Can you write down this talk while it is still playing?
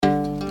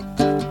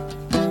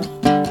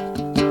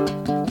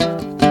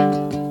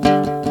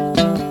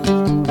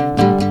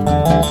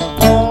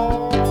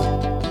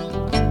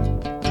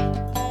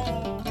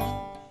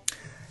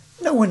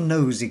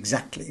numbers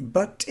exactly,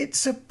 but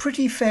it's a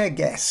pretty fair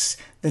guess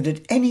that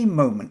at any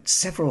moment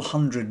several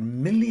 100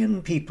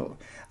 million people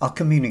are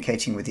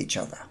communicating with each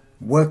other,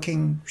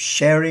 working,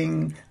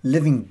 sharing,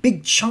 living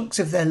big chunks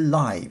of their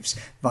lives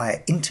via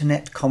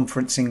internet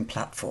conferencing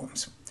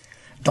platforms.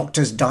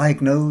 Doctors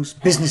diagnose,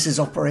 businesses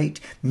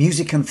operate,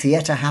 music and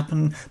theatre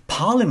happen,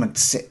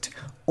 parliaments sit,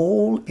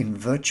 all in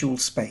virtual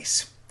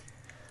space.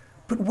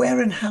 But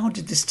where and how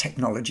did this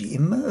technology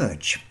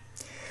emerge?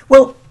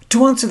 Well,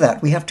 to answer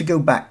that, we have to go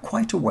back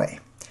quite a way.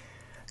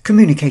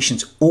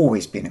 Communication's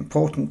always been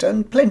important,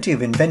 and plenty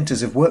of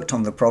inventors have worked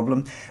on the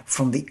problem,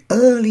 from the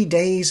early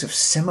days of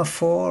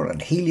semaphore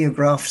and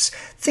heliographs,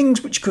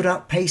 things which could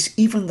outpace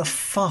even the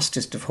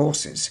fastest of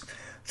horses,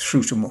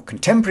 through to more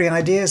contemporary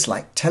ideas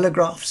like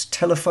telegraphs,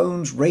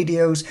 telephones,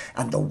 radios,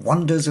 and the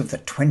wonders of the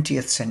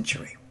 20th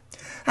century.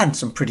 And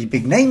some pretty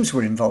big names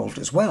were involved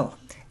as well.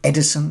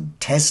 Edison,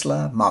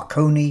 Tesla,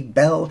 Marconi,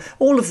 Bell,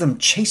 all of them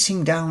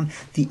chasing down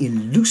the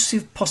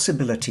elusive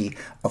possibility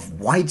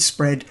of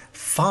widespread,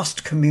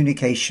 fast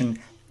communication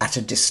at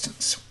a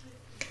distance.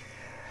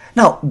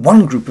 Now,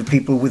 one group of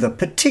people with a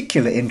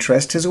particular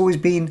interest has always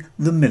been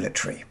the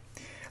military.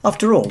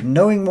 After all,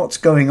 knowing what's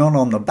going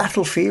on the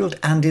battlefield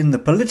and in the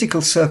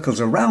political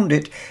circles around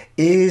it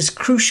is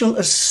crucial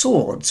as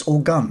swords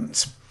or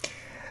guns.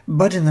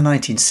 But in the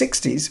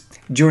 1960s,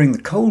 during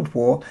the Cold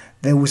War,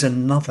 there was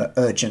another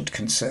urgent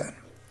concern.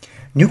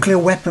 Nuclear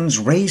weapons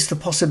raised the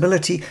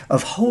possibility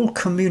of whole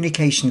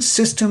communication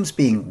systems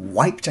being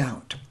wiped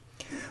out.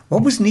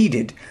 What was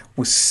needed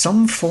was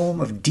some form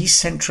of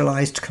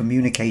decentralized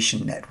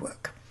communication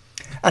network.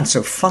 And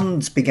so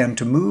funds began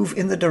to move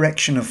in the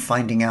direction of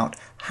finding out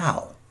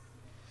how.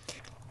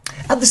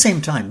 At the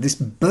same time, this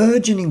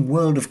burgeoning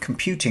world of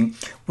computing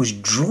was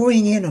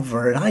drawing in a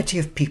variety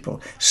of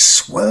people,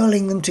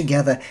 swirling them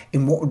together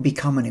in what would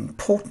become an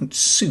important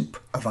soup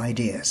of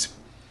ideas.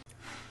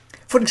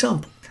 For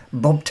example,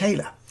 Bob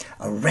Taylor,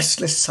 a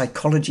restless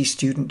psychology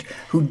student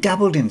who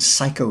dabbled in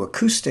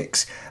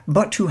psychoacoustics,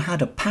 but who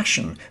had a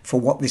passion for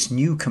what this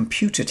new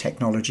computer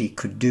technology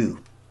could do.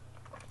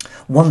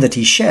 One that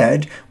he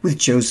shared with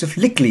Joseph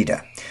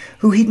Licklider,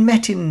 who he'd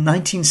met in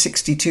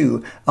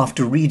 1962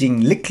 after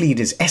reading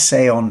Licklider's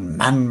essay on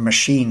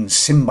man-machine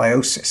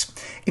symbiosis,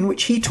 in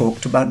which he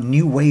talked about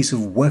new ways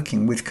of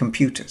working with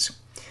computers.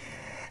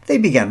 They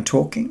began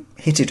talking,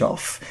 hit it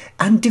off,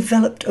 and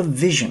developed a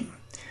vision,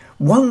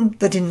 one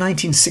that in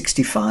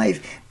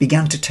 1965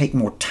 began to take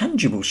more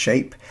tangible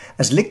shape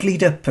as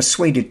Licklider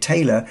persuaded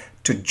Taylor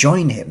to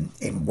join him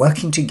in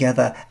working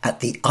together at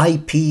the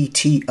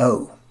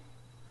IPTO.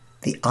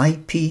 The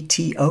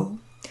IPTO?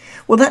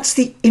 Well, that's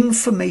the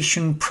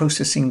Information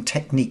Processing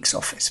Techniques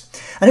Office,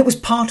 and it was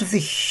part of the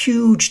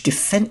huge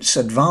Defense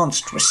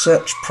Advanced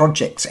Research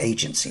Projects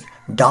Agency,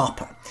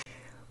 DARPA,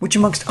 which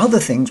amongst other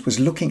things was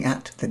looking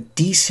at the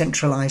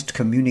decentralized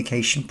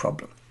communication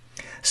problem.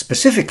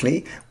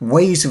 Specifically,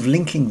 ways of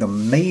linking the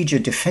major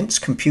defense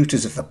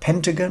computers of the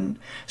Pentagon,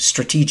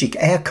 Strategic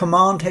Air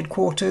Command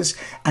headquarters,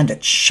 and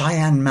at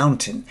Cheyenne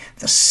Mountain,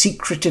 the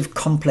secretive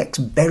complex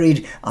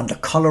buried under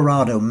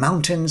Colorado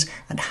mountains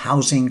and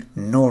housing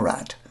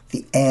NORAD,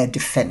 the air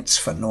defense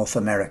for North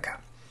America.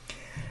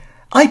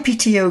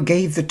 IPTO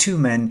gave the two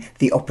men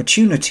the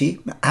opportunity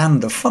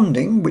and the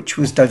funding, which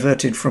was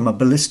diverted from a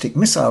ballistic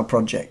missile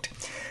project,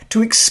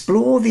 to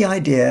explore the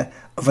idea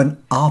of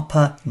an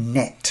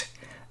ARPANET,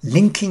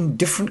 linking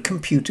different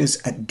computers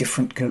at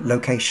different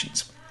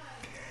locations.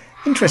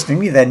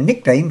 Interestingly, their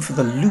nickname for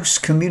the loose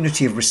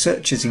community of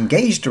researchers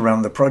engaged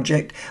around the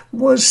project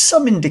was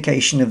some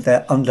indication of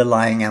their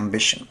underlying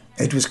ambition.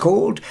 It was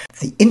called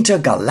the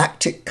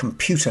Intergalactic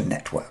Computer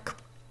Network.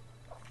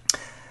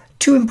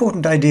 Two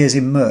important ideas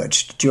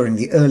emerged during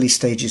the early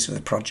stages of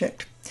the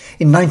project.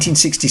 In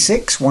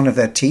 1966, one of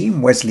their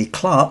team, Wesley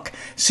Clark,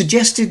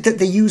 suggested that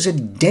they use a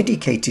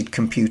dedicated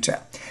computer,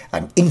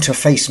 an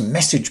interface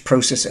message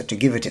processor to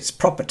give it its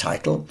proper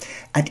title,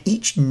 at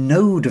each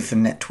node of the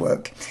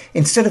network,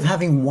 instead of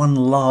having one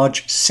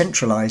large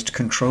centralized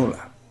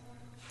controller.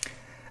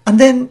 And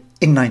then,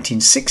 in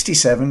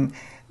 1967,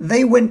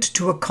 they went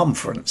to a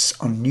conference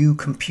on new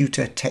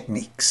computer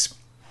techniques.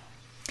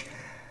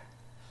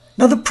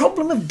 Now, the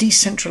problem of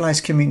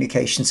decentralized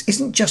communications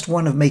isn't just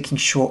one of making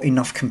sure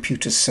enough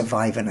computers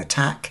survive an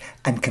attack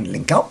and can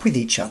link up with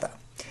each other.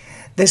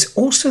 There's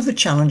also the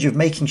challenge of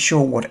making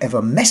sure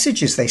whatever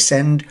messages they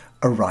send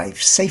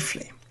arrive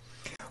safely.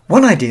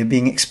 One idea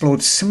being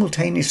explored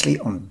simultaneously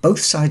on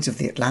both sides of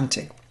the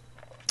Atlantic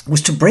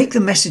was to break the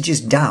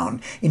messages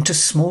down into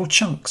small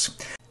chunks,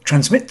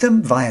 transmit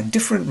them via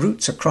different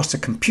routes across a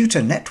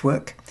computer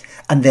network,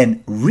 and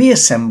then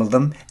reassemble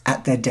them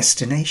at their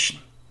destination.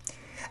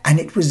 And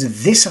it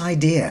was this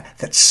idea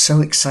that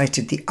so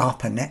excited the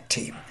ARPANET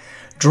team,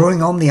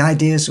 drawing on the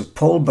ideas of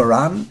Paul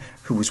Baran,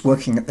 who was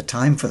working at the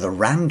time for the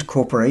RAND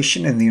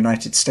Corporation in the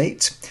United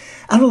States,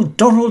 and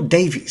Donald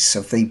Davies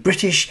of the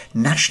British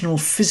National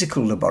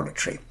Physical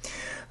Laboratory,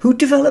 who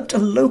developed a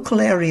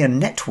local area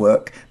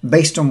network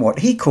based on what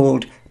he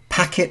called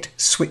packet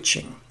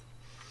switching.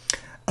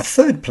 A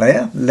third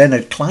player,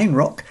 Leonard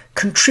Kleinrock,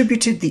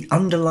 contributed the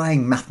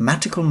underlying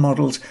mathematical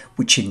models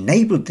which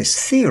enabled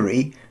this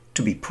theory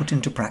to be put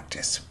into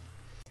practice.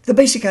 The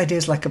basic idea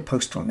is like a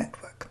postal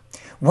network,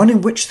 one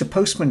in which the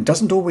postman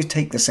doesn't always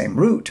take the same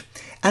route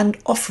and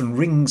often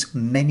rings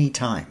many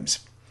times.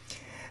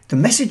 The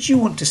message you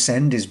want to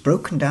send is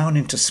broken down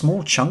into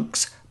small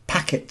chunks,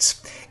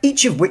 packets,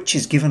 each of which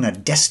is given a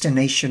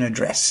destination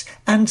address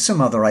and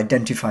some other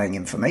identifying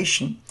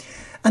information,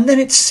 and then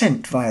it's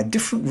sent via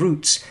different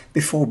routes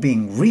before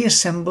being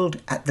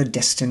reassembled at the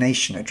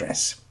destination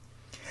address.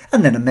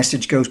 And then a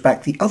message goes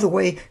back the other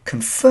way,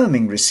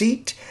 confirming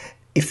receipt.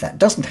 If that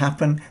doesn't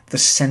happen, the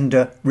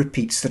sender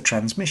repeats the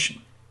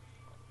transmission.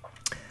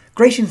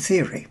 Great in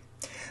theory,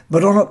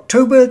 but on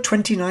October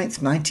 29,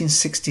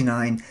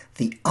 1969,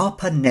 the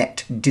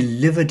ARPANET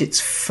delivered its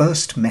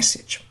first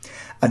message,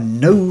 a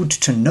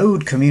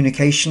node-to-node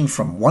communication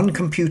from one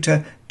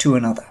computer to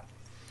another.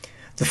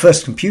 The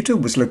first computer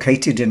was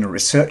located in a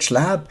research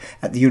lab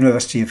at the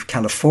University of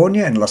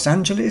California in Los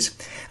Angeles,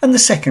 and the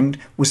second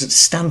was at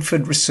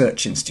Stanford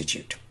Research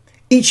Institute.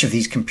 Each of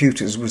these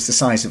computers was the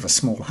size of a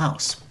small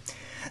house.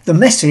 The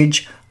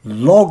message,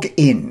 "log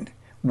in,"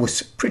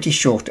 was pretty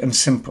short and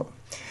simple.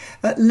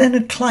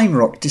 Leonard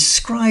Kleinrock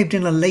described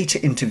in a later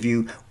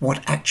interview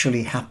what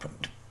actually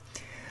happened.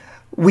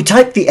 "We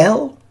typed the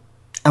L,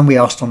 and we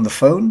asked on the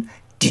phone,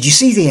 'Did you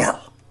see the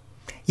L?'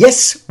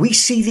 'Yes, we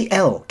see the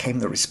L,' came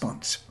the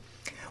response.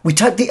 We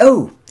typed the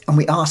O, and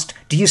we asked,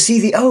 'Do you see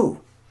the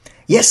O?'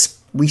 'Yes,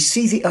 we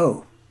see the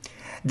O.'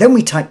 Then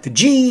we typed the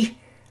G,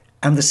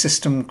 and the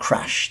system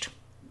crashed."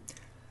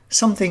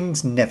 Some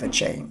things never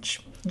change.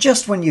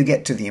 Just when you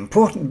get to the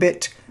important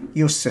bit,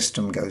 your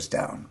system goes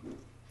down.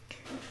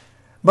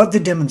 But the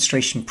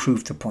demonstration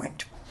proved the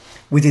point.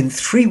 Within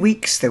 3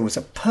 weeks, there was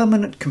a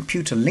permanent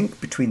computer link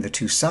between the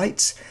two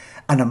sites,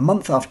 and a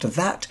month after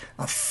that,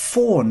 a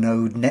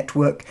 4-node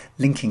network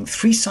linking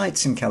 3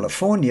 sites in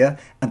California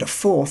and a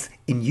 4th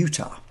in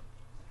Utah.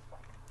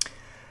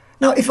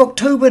 Now, if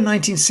October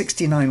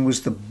 1969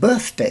 was the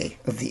birthday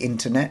of the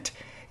Internet,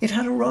 it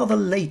had a rather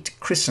late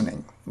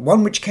christening,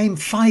 one which came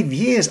 5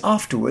 years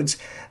afterwards,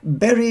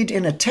 buried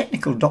in a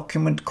technical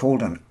document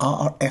called an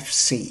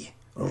RFC,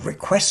 a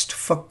Request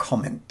for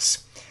Comments.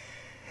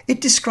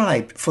 It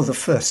described, for the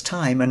first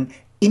time, an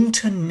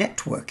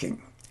internetworking,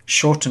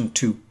 shortened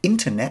to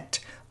Internet,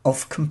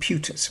 of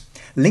computers,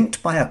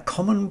 linked by a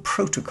common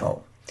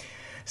protocol.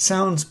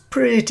 Sounds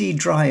pretty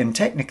dry and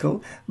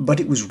technical, but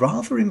it was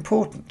rather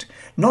important,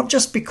 not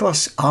just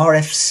because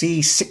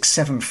RFC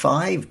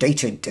 675,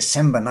 dated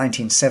December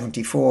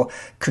 1974,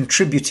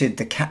 contributed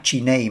the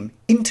catchy name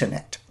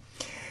Internet.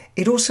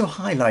 It also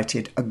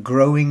highlighted a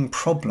growing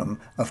problem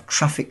of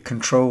traffic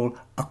control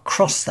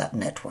across that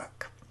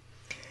network.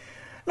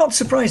 Not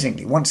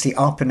surprisingly, once the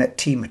ARPANET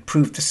team had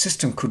proved the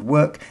system could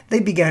work, they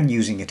began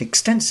using it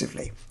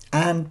extensively,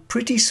 and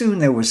pretty soon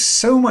there was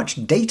so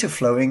much data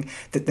flowing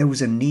that there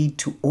was a need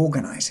to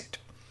organize it.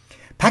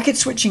 Packet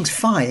switching's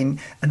fine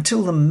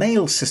until the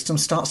mail system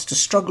starts to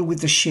struggle with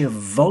the sheer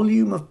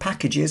volume of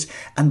packages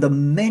and the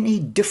many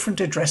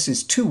different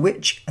addresses to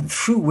which and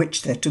through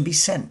which they're to be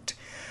sent.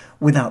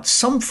 Without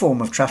some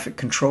form of traffic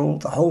control,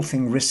 the whole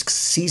thing risks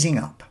seizing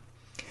up.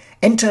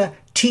 Enter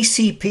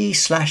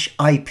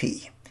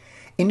TCP/IP.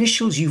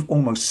 Initials you've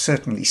almost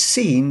certainly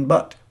seen,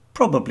 but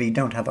probably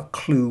don't have a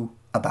clue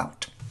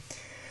about.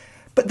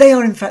 But they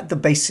are in fact the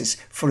basis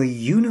for a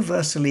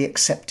universally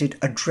accepted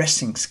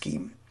addressing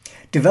scheme,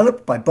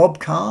 developed by Bob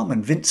Calm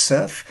and Vint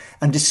Cerf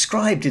and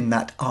described in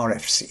that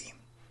RFC.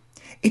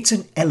 It's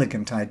an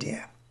elegant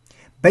idea.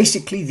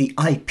 Basically, the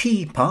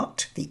IP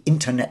part, the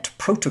Internet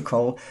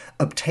Protocol,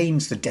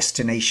 obtains the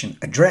destination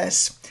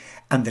address,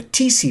 and the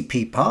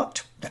TCP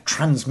part, the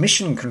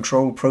Transmission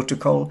Control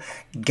Protocol,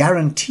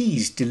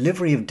 guarantees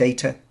delivery of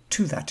data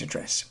to that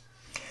address.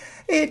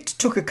 It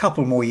took a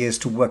couple more years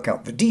to work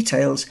out the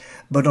details,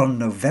 but on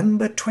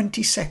November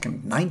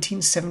 22nd,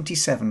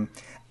 1977,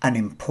 an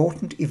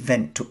important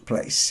event took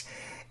place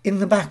in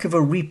the back of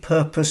a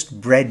repurposed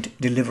bread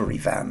delivery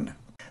van.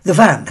 The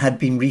van had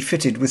been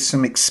refitted with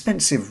some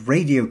expensive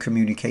radio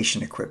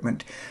communication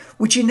equipment,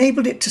 which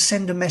enabled it to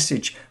send a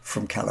message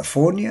from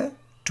California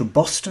to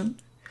Boston,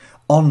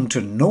 on to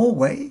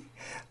Norway,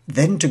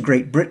 then to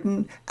Great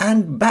Britain,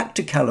 and back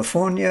to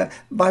California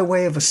by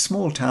way of a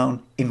small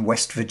town in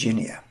West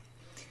Virginia.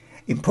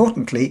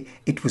 Importantly,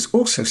 it was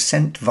also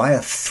sent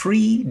via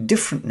 3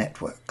 different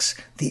networks: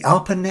 the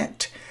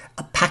ARPANET,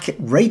 a packet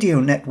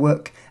radio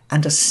network,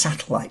 and a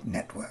satellite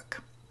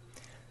network.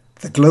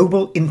 The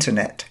global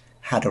Internet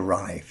had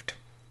arrived.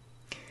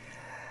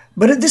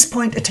 But at this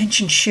point,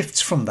 attention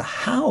shifts from the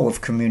how of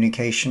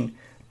communication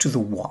to the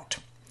what,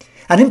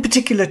 and in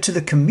particular to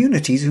the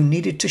communities who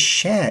needed to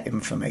share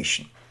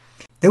information.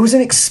 There was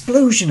an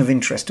explosion of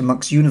interest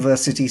amongst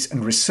universities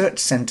and research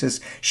centres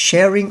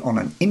sharing on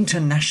an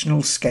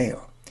international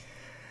scale.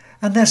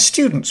 And their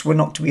students were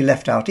not to be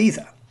left out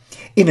either.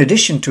 In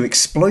addition to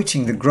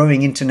exploiting the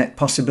growing internet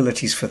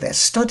possibilities for their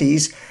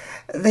studies,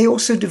 they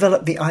also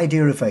developed the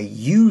idea of a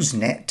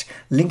Usenet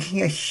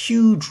linking a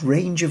huge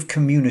range of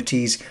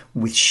communities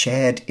with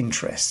shared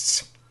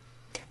interests.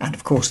 And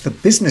of course, the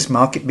business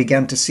market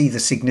began to see the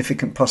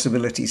significant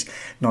possibilities,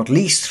 not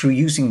least through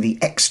using the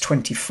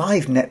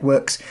X-25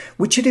 networks,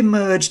 which had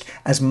emerged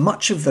as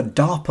much of the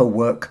DARPA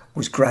work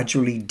was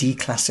gradually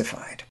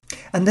declassified.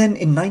 And then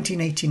in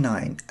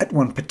 1989, at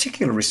one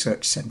particular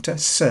research centre,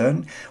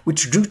 CERN,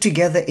 which drew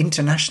together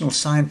international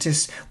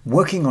scientists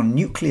working on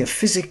nuclear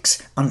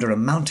physics under a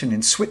mountain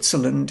in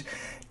Switzerland,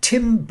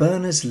 Tim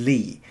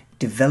Berners-Lee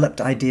developed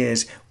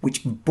ideas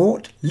which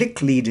brought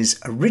Lick Leader's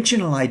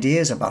original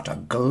ideas about a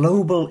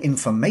global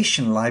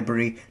information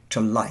library to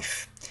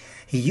life.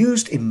 He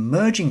used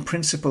emerging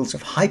principles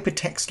of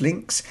hypertext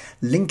links,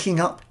 linking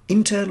up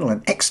internal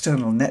and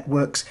external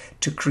networks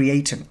to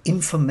create an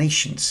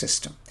information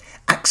system,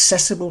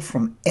 accessible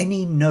from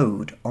any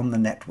node on the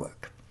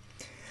network.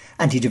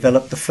 And he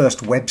developed the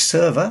first web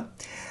server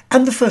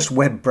and the first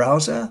web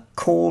browser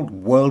called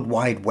World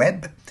Wide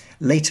Web,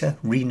 later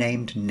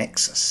renamed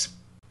Nexus.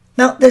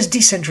 Now, there's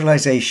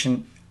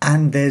decentralization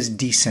and there's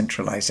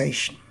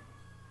decentralization.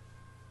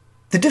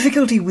 The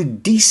difficulty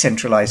with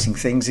decentralizing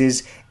things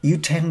is you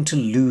tend to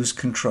lose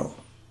control.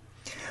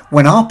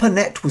 When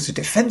ARPANET was a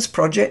defense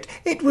project,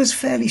 it was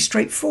fairly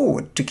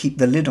straightforward to keep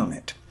the lid on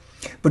it.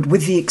 But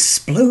with the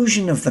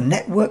explosion of the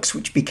networks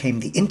which became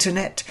the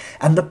internet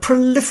and the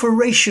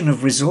proliferation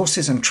of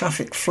resources and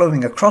traffic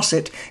flowing across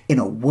it in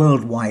a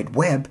worldwide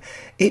web,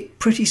 it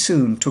pretty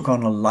soon took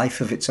on a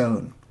life of its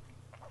own.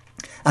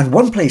 And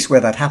one place where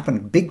that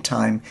happened big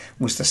time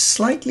was the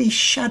slightly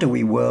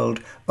shadowy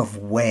world of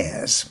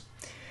wares.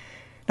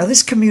 Now,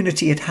 this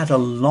community had had a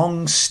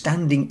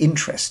long-standing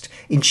interest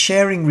in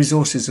sharing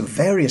resources of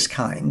various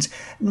kinds,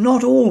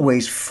 not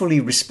always fully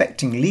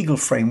respecting legal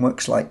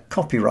frameworks like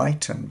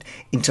copyright and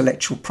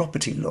intellectual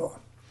property law.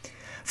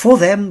 For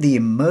them, the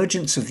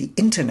emergence of the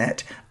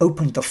internet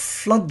opened the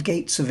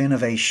floodgates of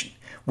innovation,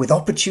 with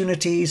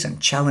opportunities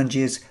and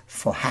challenges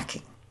for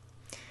hacking.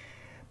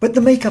 But the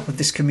makeup of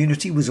this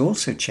community was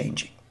also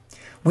changing.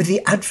 With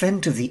the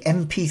advent of the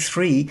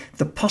MP3,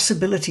 the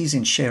possibilities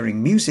in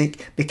sharing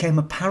music became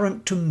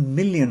apparent to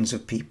millions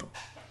of people.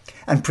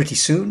 And pretty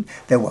soon,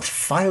 there were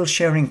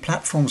file-sharing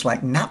platforms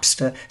like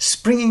Napster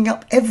springing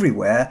up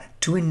everywhere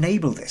to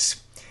enable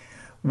this,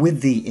 with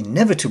the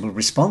inevitable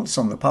response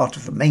on the part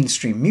of the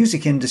mainstream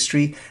music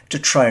industry to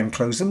try and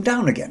close them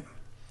down again.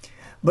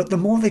 But the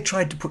more they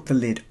tried to put the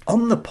lid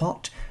on the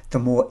pot, the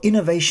more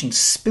innovation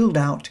spilled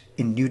out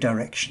in new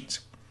directions.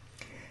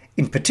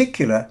 In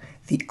particular,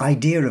 the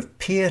idea of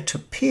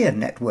peer-to-peer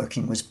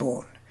networking was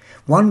born,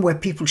 one where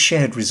people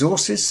shared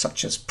resources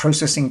such as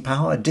processing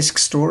power, disk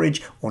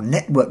storage, or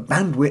network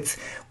bandwidth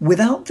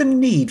without the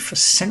need for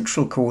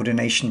central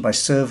coordination by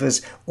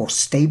servers or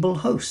stable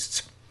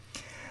hosts.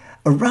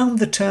 Around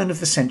the turn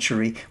of the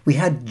century, we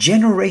had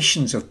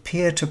generations of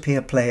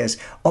peer-to-peer players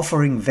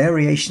offering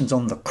variations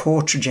on the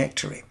core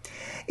trajectory,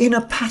 in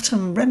a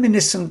pattern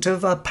reminiscent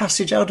of a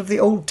passage out of the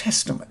Old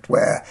Testament,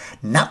 where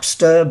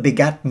Napster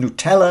begat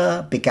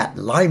Nutella, begat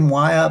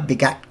LimeWire,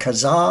 begat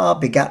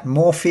Kazaa, begat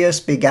Morpheus,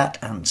 begat,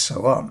 and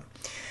so on.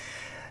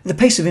 The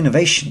pace of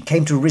innovation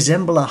came to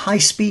resemble a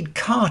high-speed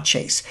car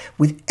chase,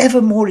 with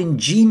ever more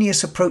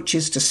ingenious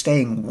approaches to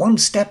staying one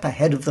step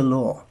ahead of the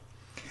law.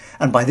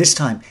 And by this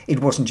time, it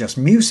wasn't just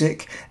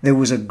music, there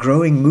was a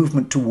growing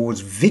movement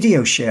towards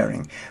video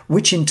sharing,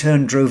 which in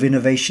turn drove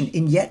innovation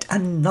in yet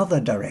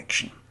another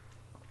direction.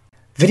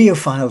 Video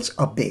files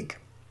are big.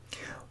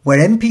 Where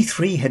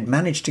MP3 had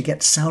managed to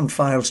get sound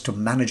files to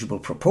manageable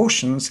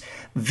proportions,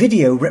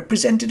 video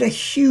represented a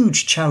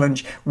huge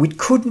challenge which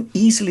couldn't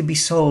easily be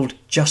solved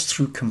just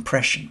through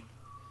compression.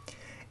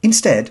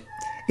 Instead,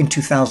 in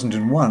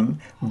 2001,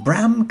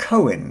 Bram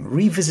Cohen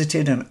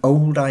revisited an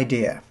old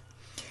idea.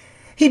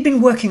 He'd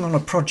been working on a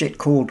project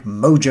called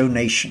Mojo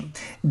Nation,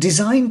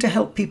 designed to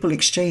help people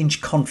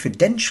exchange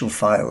confidential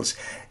files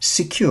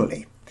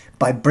securely,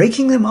 by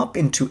breaking them up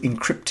into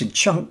encrypted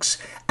chunks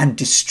and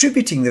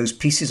distributing those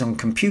pieces on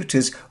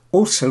computers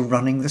also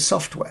running the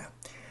software.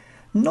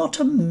 Not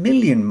a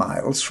million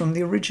miles from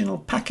the original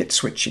packet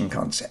switching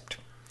concept.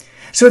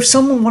 So if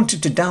someone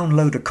wanted to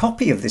download a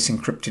copy of this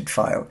encrypted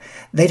file,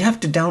 they'd have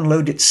to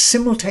download it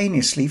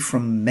simultaneously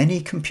from many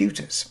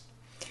computers.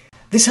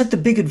 This had the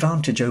big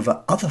advantage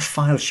over other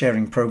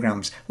file-sharing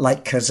programs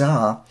like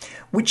Kazaa,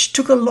 which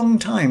took a long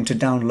time to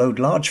download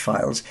large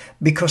files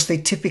because they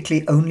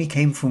typically only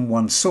came from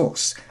one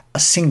source, a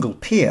single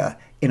peer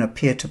in a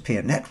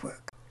peer-to-peer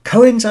network.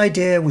 Cohen's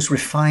idea was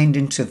refined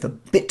into the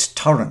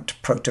BitTorrent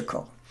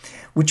protocol,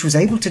 which was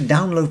able to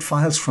download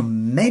files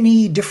from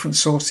many different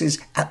sources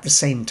at the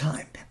same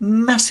time,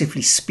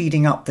 massively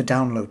speeding up the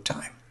download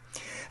time.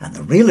 And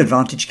the real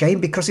advantage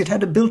came because it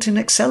had a built-in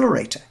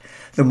accelerator.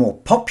 The more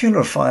popular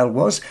a file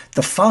was,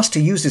 the faster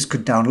users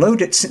could download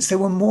it since there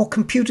were more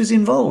computers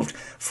involved,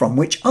 from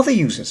which other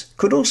users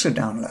could also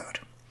download.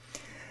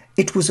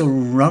 It was a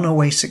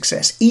runaway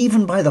success,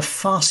 even by the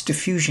fast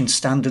diffusion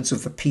standards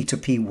of the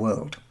P2P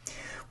world.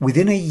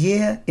 Within a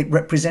year, it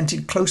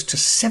represented close to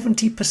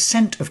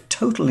 70% of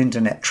total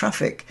internet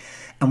traffic,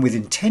 and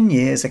within 10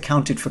 years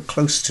accounted for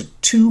close to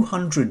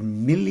 200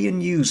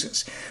 million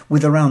users,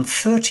 with around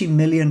 30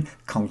 million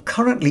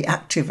concurrently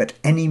active at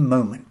any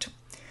moment.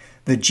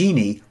 The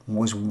genie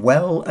was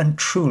well and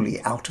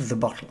truly out of the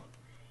bottle.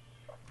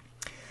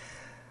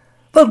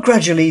 Well,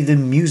 gradually the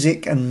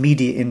music and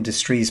media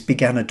industries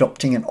began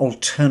adopting an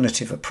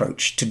alternative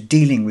approach to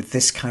dealing with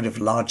this kind of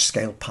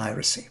large-scale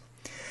piracy.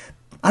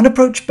 An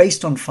approach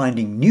based on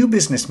finding new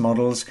business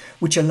models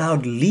which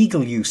allowed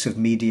legal use of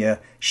media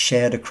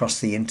shared across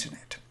the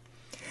internet.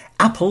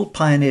 Apple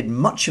pioneered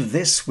much of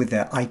this with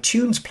their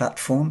iTunes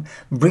platform,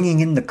 bringing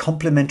in the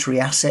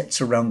complementary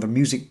assets around the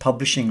music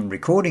publishing and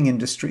recording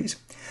industries,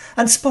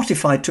 and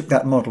Spotify took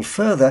that model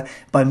further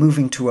by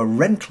moving to a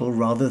rental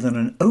rather than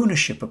an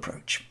ownership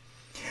approach.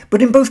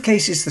 But in both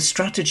cases, the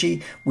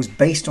strategy was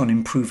based on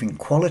improving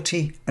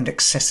quality and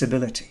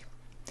accessibility.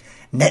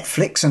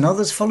 Netflix and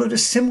others followed a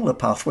similar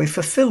pathway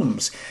for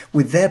films,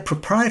 with their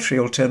proprietary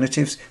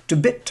alternatives to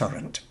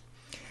BitTorrent.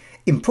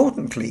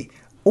 Importantly,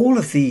 all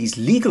of these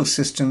legal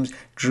systems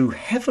drew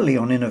heavily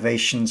on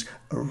innovations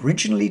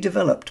originally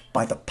developed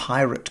by the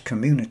pirate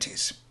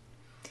communities.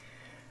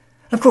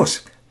 Of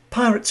course,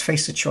 pirates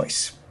face a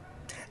choice.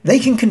 They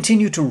can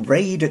continue to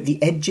raid at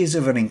the edges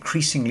of an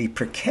increasingly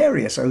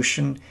precarious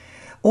ocean,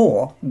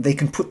 or they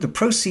can put the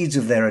proceeds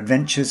of their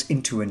adventures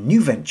into a new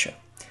venture,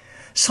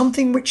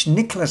 something which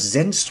Niklas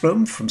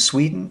Zennström from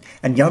Sweden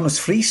and Janus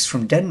Friis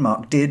from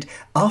Denmark did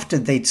after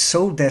they'd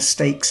sold their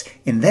stakes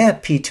in their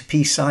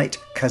P2P site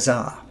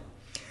Kazaa.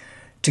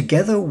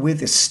 Together with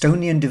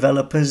Estonian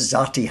developers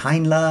Zati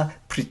Heinla,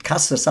 Priit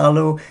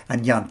Salo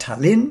and Jan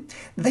Tallinn,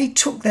 they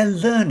took their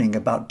learning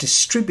about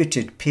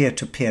distributed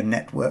peer-to-peer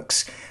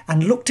networks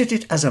and looked at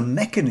it as a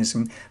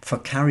mechanism for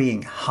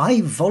carrying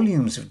high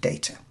volumes of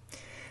data.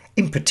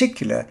 In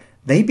particular,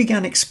 they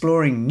began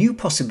exploring new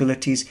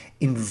possibilities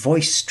in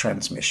voice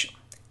transmission,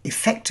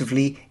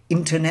 effectively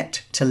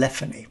internet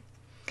telephony.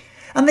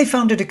 And they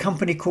founded a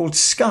company called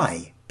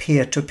Sky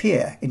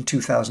Peer-to-Peer in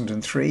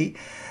 2003,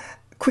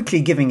 quickly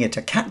giving it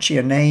a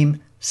catchier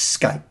name,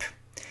 Skype.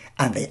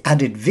 And they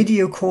added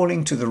video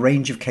calling to the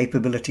range of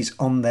capabilities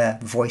on their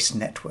voice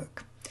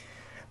network.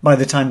 By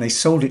the time they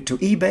sold it to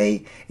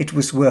eBay, it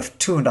was worth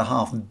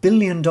 $2.5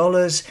 billion, and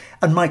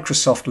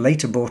Microsoft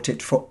later bought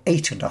it for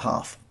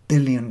 $8.5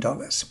 billion.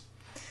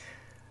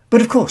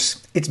 But of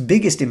course, its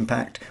biggest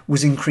impact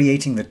was in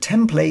creating the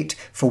template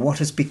for what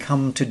has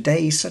become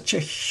today such a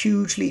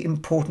hugely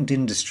important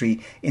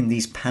industry in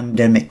these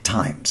pandemic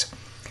times: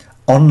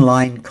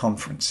 online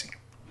conferencing.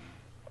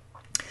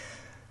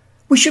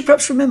 We should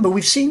perhaps remember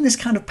we've seen this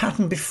kind of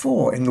pattern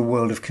before in the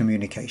world of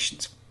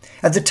communications.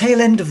 At the tail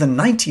end of the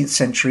 19th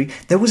century,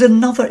 there was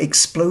another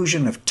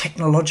explosion of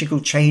technological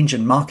change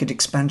and market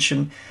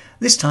expansion,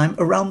 this time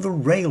around the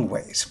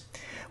railways.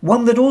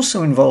 One that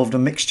also involved a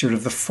mixture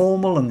of the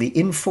formal and the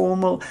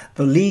informal,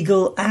 the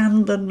legal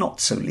and the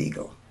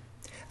not-so-legal,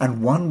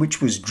 and one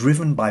which was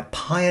driven by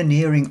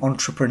pioneering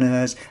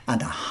entrepreneurs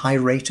and a high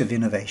rate of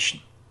innovation.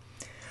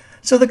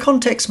 So the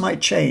context might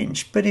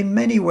change, but in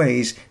many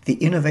ways the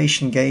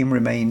innovation game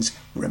remains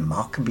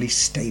remarkably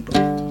stable.